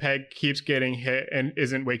seeing that Peg keeps getting hit and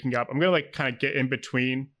isn't waking up, I'm gonna like kind of get in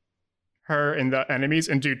between her and the enemies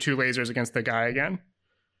and do 2 lasers against the guy again.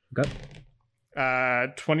 Okay.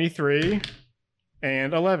 23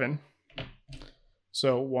 and 11.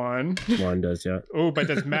 So 1. One does, yeah. Oh, but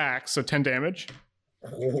that's max, so 10 damage.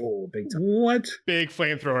 Oh, big time. What? Big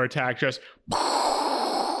flamethrower attack, just.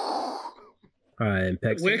 All right, and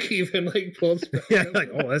Peg's turn. Wick even like pulls back. Yeah, like,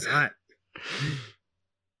 oh, that's hot.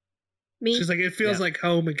 Me. She's like, it feels Yeah. like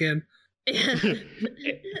home again.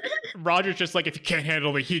 Roger's just like, if you can't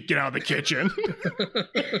handle the heat, get out of the kitchen.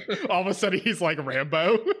 All of a sudden, he's like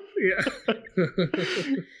Rambo. Yeah.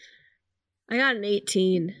 I got an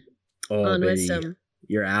 18 Oh, on baby. wisdom.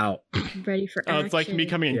 You're out. Ready for Oh, action. it's like me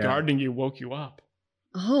coming and Yeah. guarding you woke you up.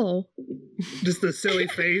 Oh. Just the silly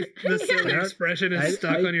face, the silly Yeah. expression is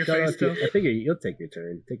stuck on your don't know face if you- still. I think you'll take your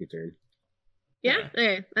turn. Take your turn. Yeah.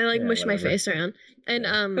 Okay. I like Yeah, mush my whatever. face around. And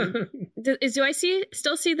do I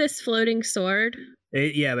still see this floating sword?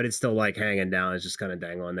 Yeah, but it's still like hanging down. It's just kind of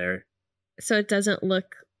dangling there. So it doesn't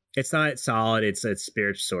look. It's not solid. It's a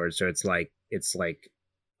spirit sword, so it's like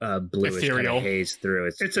bluish kind Ethereal. of haze through.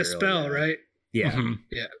 It's a ethereal, spell, yeah. right? Yeah, Mhm.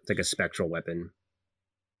 it's like a spectral weapon.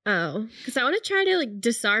 Oh, because I want to try to like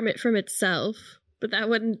disarm it from itself, but that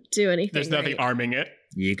wouldn't do anything. There's nothing right? arming it.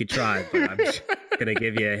 You could try, but I'm just gonna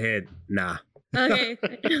give you a hint. Nah. Okay,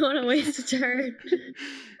 I don't want to waste a turn.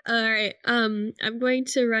 All right, I'm going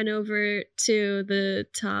to run over to the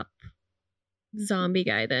top zombie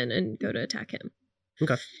guy then and go to attack him.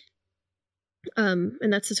 Okay.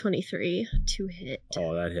 And that's a 23 to hit.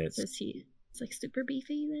 Oh, that hits. Is he? It's like super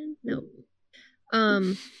beefy then? No.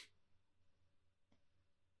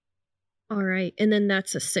 All right, and then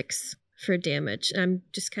that's a 6 for damage. I'm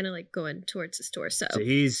just kind of like going towards his torso. So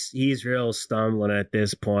he's real stumbling at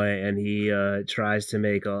this point, and he tries to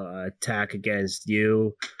make a attack against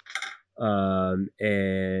you,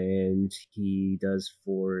 and he does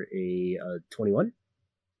for a 21.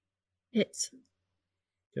 Hits.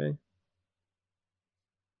 Okay.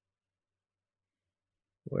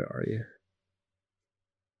 Where are you?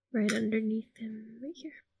 Right underneath him, right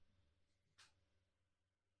here.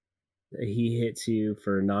 He hits you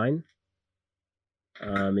for 9.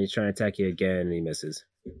 He's trying to attack you again, and he misses.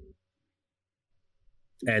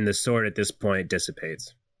 And the sword at this point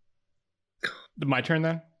dissipates. My turn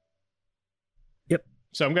then? Yep.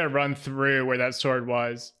 So I'm going to run through where that sword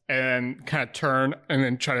was and kind of turn and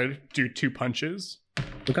then try to do 2 punches.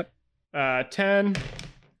 Okay. 10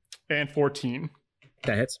 and 14.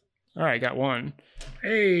 That hits. All right, got 1.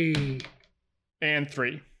 Hey, And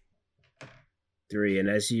 3. 3, and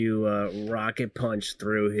as you rocket punch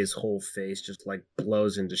through, his whole face just like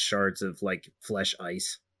blows into shards of like flesh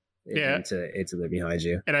ice into the behind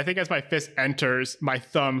you. And I think as my fist enters, my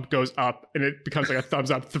thumb goes up and it becomes like a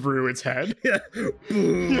thumbs up through its head. Yeah.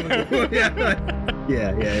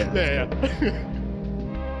 Yeah.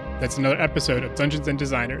 That's another episode of Dungeons and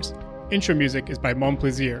Designers. Intro music is by Mon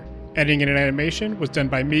Plaisir. Editing and animation was done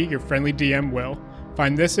by me, your friendly DM Will.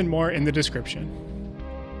 Find this and more in the description.